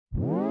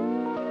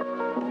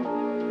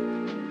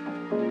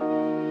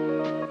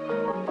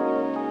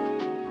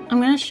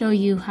show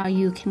you how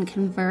you can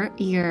convert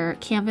your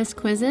Canvas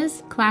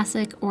quizzes,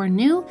 classic or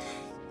new,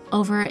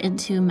 over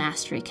into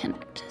Mastery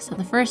Connect. So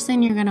the first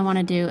thing you're going to want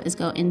to do is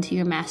go into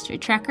your Mastery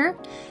Tracker.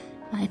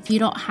 If you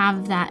don't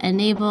have that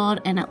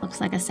enabled and it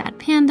looks like a sad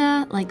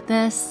panda like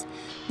this,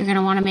 you're going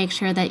to want to make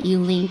sure that you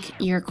link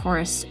your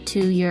course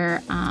to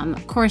your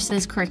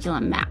course's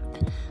curriculum map.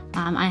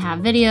 I have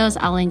videos,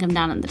 I'll link them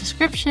down in the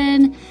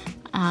description.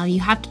 You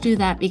have to do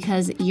that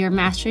because your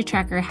Mastery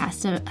Tracker has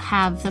to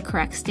have the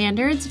correct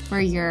standards for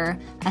your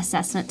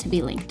assessment to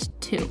be linked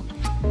to.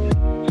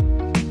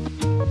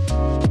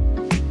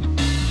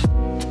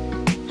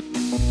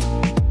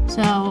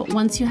 So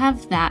once you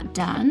have that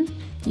done,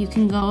 you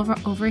can go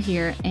over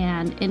here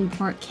and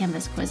import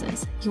Canvas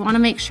quizzes. You want to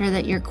make sure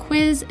that your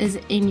quiz is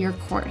in your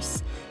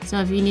course. So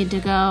if you need to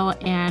go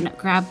and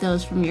grab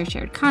those from your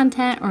shared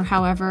content or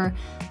however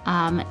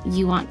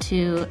you want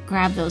to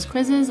grab those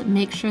quizzes,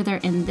 make sure they're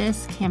in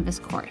this Canvas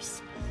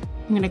course.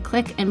 I'm going to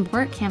click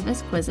Import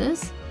Canvas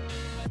Quizzes,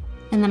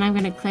 and then I'm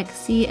going to click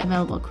See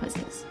Available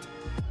Quizzes.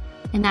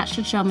 And that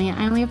should show me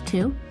I only have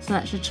 2, so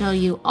that should show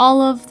you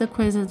all of the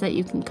quizzes that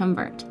you can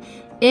convert.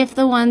 If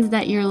the ones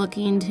that you're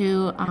looking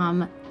to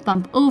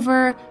bump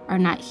over are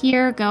not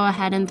here, go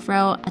ahead and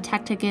throw a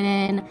tech ticket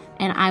in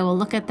and I will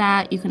look at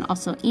that. You can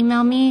also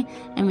email me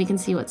and we can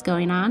see what's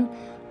going on.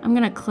 I'm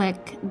going to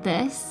click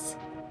this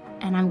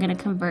and I'm going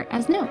to convert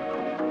as new.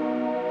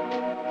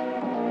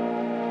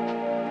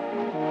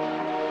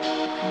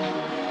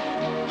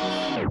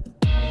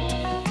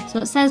 So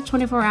it says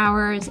 24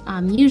 hours.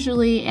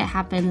 Usually it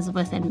happens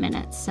within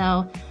minutes.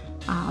 So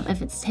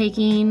if it's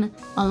taking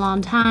a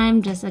long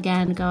time, just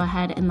again, go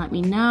ahead and let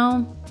me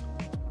know.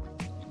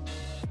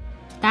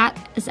 That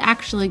is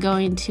actually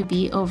going to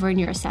be over in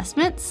your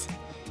assessments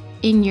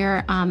in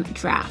your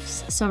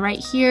drafts. So right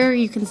here,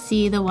 you can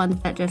see the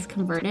ones that just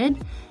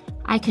converted.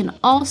 I can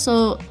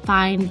also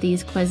find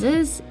these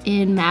quizzes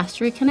in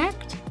Mastery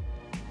Connect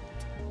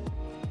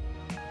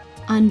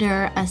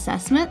under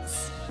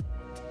assessments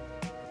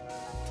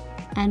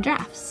and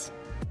drafts.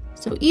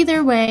 So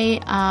either way,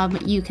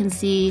 you can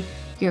see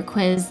your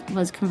quiz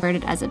was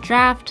converted as a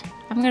draft.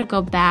 I'm going to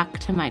go back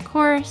to my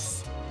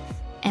course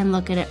and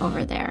look at it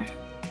over there.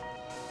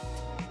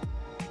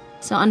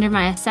 So under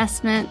my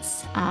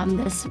assessments,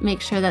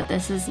 make sure that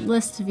this is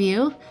list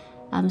view.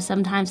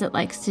 Sometimes it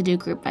likes to do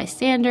group by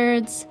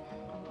standards.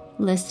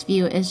 List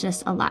view is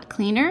just a lot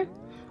cleaner.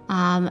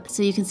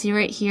 So you can see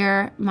right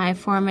here, my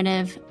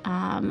formative,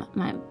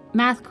 my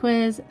math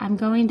quiz, I'm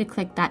going to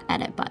click that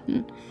edit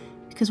button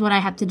because what I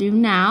have to do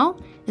now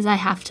is I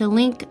have to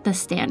link the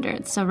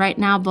standards. So right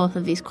now, both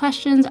of these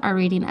questions are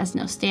reading as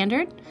no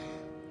standard.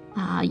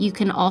 You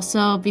can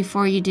also,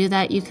 before you do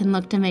that, you can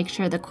look to make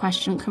sure the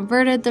question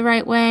converted the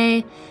right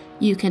way.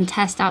 You can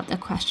test out the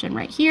question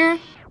right here.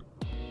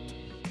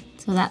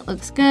 So that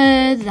looks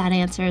good, that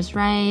answer is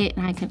right,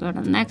 and I can go to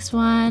the next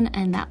one,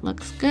 and that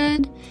looks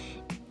good.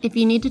 If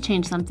you need to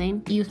change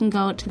something, you can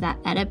go to that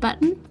edit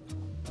button,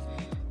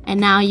 and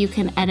now you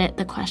can edit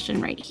the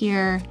question right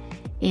here,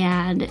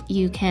 and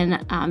you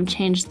can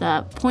change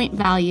the point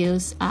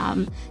values.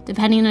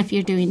 Depending on if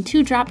you're doing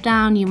 2 drop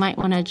down, you might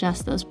want to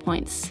adjust those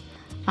points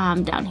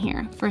down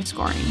here for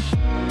scoring.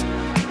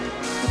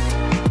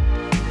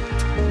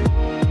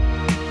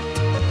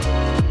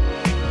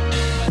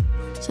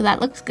 So that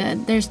looks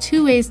good. There's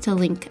 2 ways to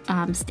link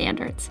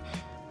standards.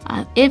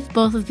 If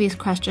both of these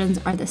questions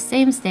are the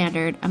same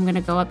standard, I'm going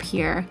to go up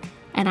here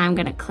and I'm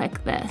going to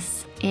click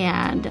this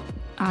and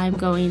I'm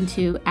going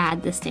to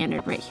add the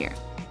standard right here.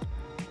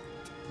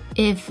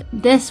 If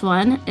this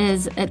one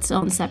is its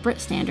own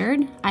separate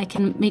standard, I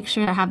can make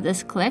sure I have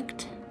this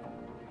clicked.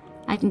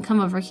 I can come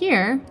over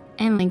here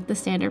and link the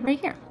standard right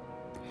here.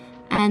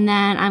 And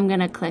then I'm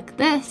going to click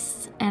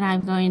this and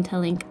I'm going to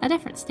link a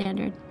different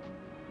standard.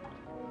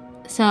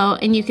 So,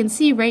 and you can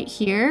see right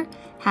here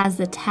has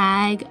the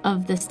tag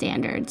of the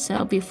standard.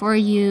 So before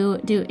you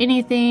do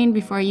anything,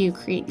 before you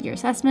create your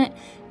assessment,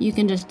 you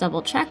can just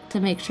double check to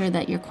make sure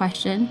that your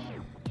question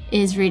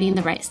is reading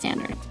the right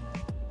standard.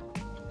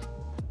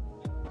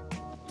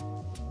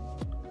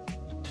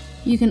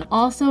 You can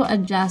also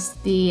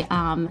adjust the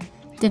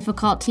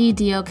difficulty,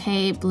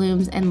 DOK,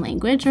 Bloom's, and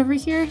language over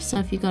here. So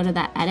if you go to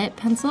that edit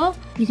pencil,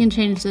 you can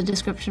change the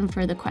description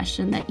for the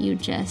question that you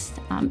just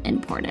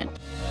imported.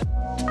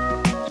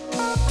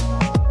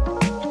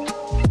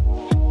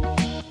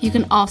 You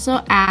can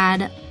also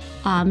add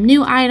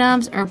new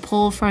items or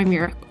pull from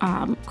your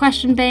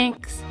question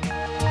banks.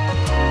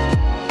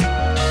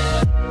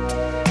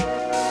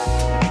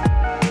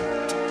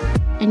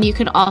 And you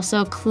can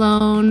also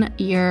clone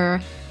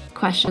your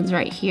questions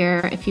right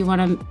here. If you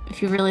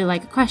really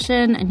like a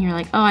question and you're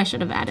like, oh, I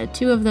should have added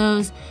 2 of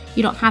those,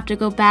 you don't have to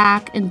go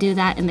back and do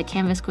that in the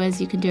Canvas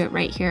quiz. You can do it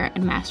right here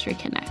in Mastery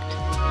Connect.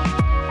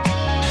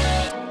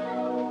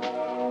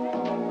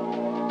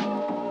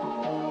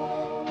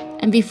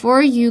 And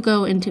before you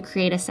go into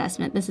create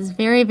assessment, this is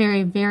very,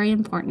 very, very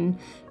important.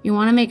 You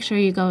want to make sure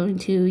you go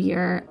into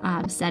your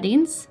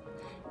settings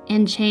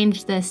and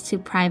change this to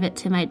private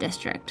to my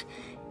district.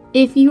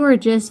 If you are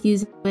just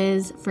using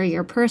Quiz for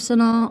your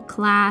personal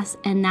class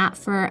and not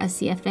for a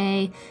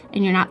CFA,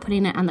 and you're not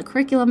putting it on the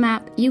curriculum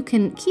map, you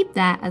can keep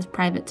that as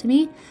private to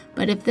me.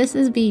 But if this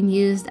is being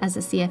used as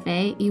a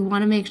CFA, you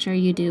want to make sure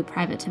you do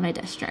private to my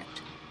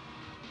district.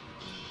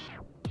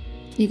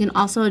 You can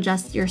also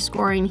adjust your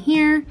scoring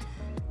here.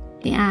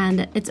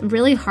 And it's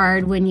really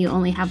hard when you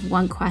only have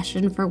one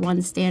question for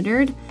one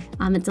standard.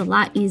 It's a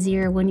lot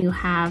easier when you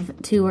have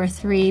 2 or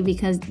 3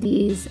 because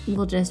these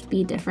will just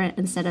be different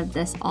instead of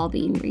this all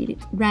being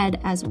read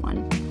as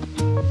one.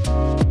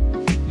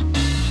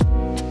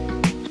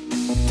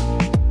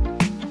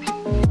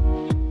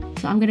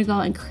 So I'm gonna go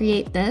and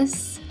create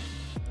this.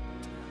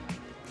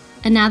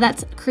 And now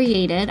that's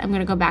created, I'm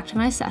gonna go back to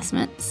my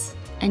assessments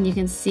and you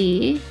can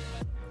see,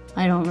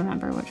 I don't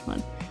remember which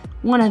one.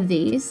 One of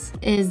these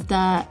is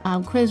the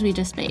quiz we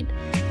just made.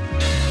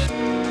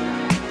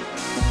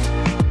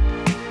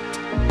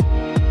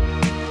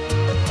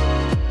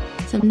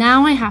 So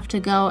now I have to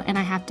go and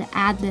I have to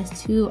add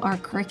this to our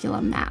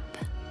curriculum map.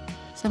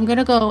 So I'm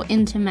gonna go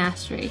into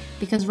Mastery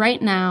because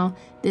right now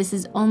this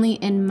is only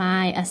in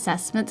my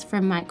assessments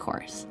from my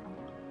course.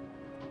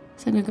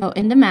 So I'm gonna go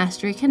into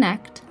Mastery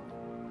Connect.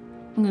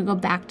 I'm gonna go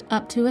back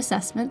up to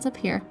Assessments up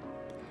here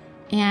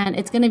and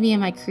it's gonna be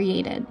in my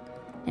created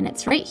and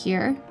it's right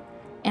here.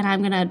 And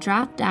I'm gonna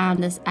drop down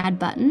this add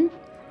button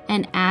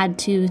and add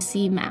to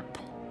CMAP.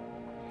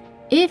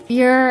 If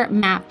your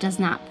map does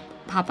not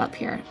pop up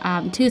here,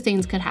 2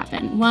 things could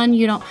happen. 1,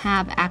 you don't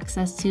have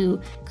access to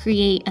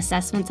create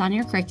assessments on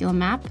your curriculum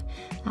map.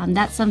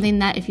 That's something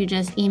that if you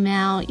just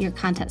email your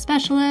content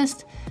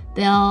specialist,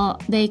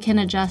 they can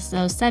adjust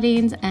those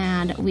settings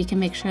and we can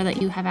make sure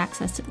that you have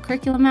access to the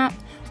curriculum map.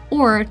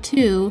 Or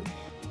 2,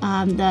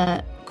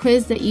 the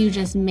quiz that you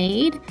just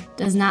made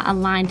does not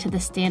align to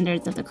the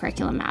standards of the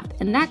curriculum map.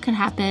 And that could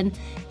happen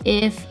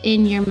if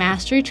in your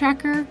mastery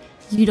tracker,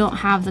 you don't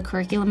have the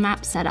curriculum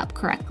map set up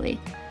correctly.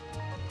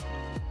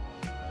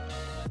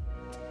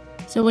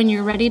 So when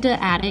you're ready to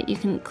add it, you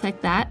can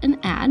click that and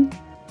add.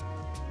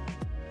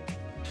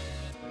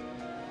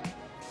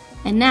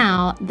 And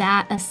now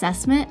that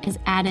assessment is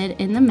added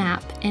in the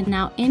map, and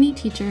now any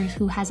teacher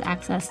who has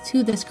access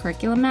to this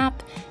curriculum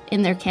map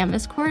in their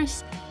Canvas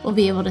course will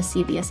be able to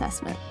see the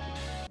assessment.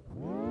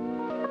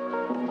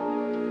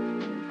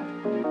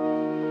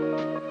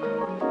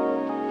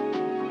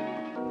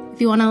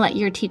 If you want to let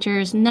your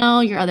teachers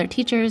know, your other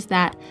teachers,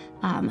 that,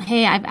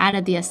 hey, I've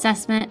added the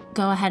assessment,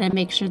 go ahead and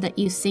make sure that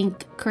you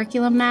sync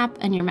curriculum map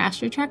and your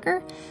mastery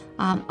tracker.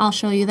 I'll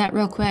show you that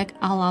real quick.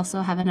 I'll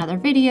also have another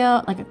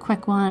video, like a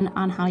quick one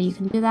on how you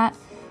can do that.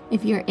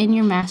 If you're in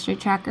your mastery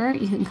tracker,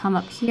 you can come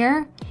up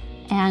here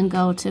and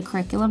go to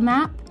curriculum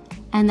map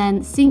and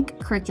then sync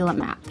curriculum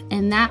map.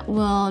 And that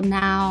will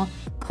now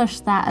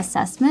push that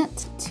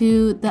assessment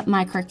to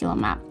my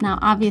curriculum map. Now,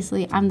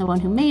 obviously, I'm the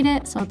one who made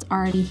it, so it's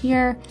already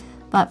here.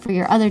 But for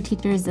your other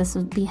teachers, this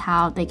would be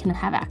how they can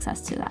have access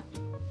to that.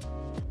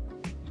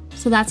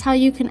 So that's how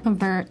you can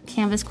convert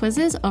Canvas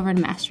quizzes over to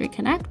Mastery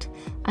Connect.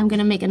 I'm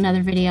gonna make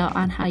another video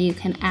on how you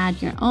can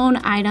add your own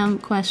item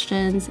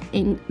questions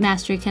in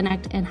Mastery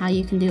Connect and how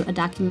you can do a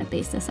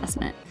document-based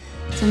assessment.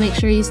 So make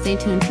sure you stay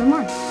tuned for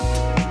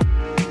more.